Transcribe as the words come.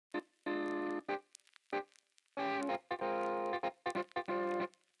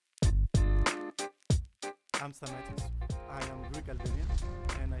I'm Stamatis. I am Greek-Albanian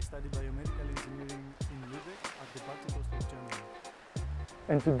and I study Biomedical Engineering in Lübeck at the Coast of Germany.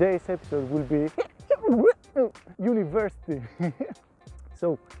 And today's episode will be university.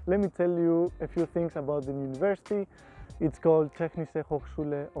 So let me tell you a few things about the university. It's called Technische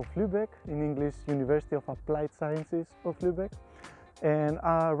Hochschule of Lübeck, in English University of Applied Sciences of Lübeck. And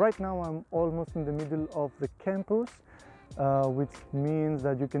right now I'm almost in the middle of the campus, which means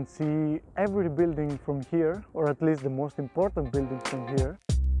that you can see every building from here, or at least the most important buildings from here.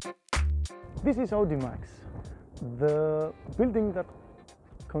 This is Audimax, the building that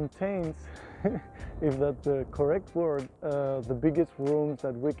contains, if that's the correct word, the biggest rooms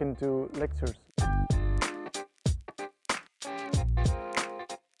that we can do lectures.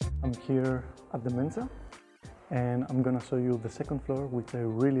 I'm here at the Mensa and I'm gonna show you the second floor, which I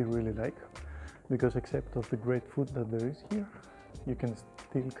really like, because except of the great food that there is here, you can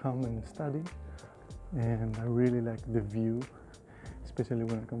still come and study, and I really like the view, especially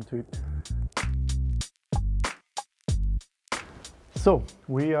when I come to it. So,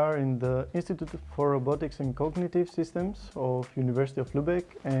 we are in the Institute for Robotics and Cognitive Systems of University of Lübeck,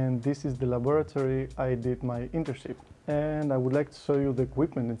 and this is the laboratory I did my internship. And I would like to show you the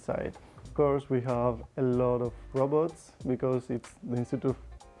equipment inside. Of course, we have a lot of robots because it's the Institute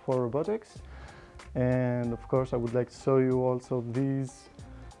for Robotics. And of course, I would like to show you also this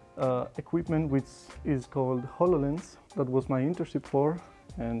equipment, which is called HoloLens. That was my internship for,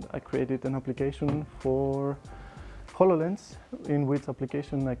 and I created an application for HoloLens, in which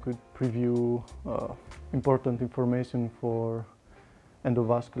application I could preview important information for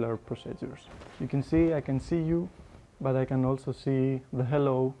endovascular procedures. You can see, I can see you, but I can also see the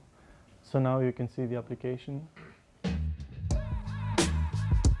hello. So now you can see the application.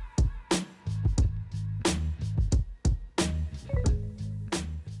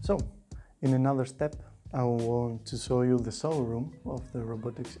 So, in another step, I want to show you the showroom of the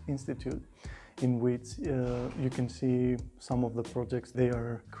Robotics Institute, in which you can see some of the projects they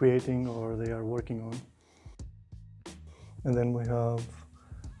are creating or they are working on. And then we have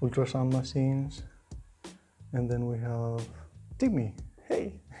ultrasound machines, and then we have Timmy.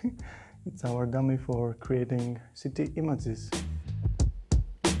 Hey! It's our dummy for creating CT images.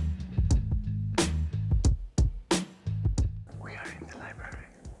 We are in the library.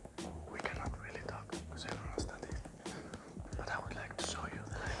 We cannot really talk because everyone studies. But I would like to show you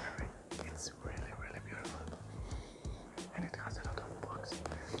the library. It's really beautiful. And it has a lot of books.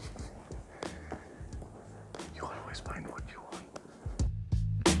 You always find what you want.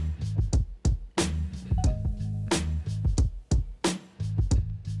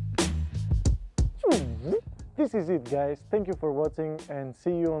 This is it, guys. Thank you for watching and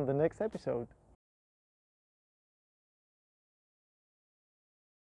see you on the next episode.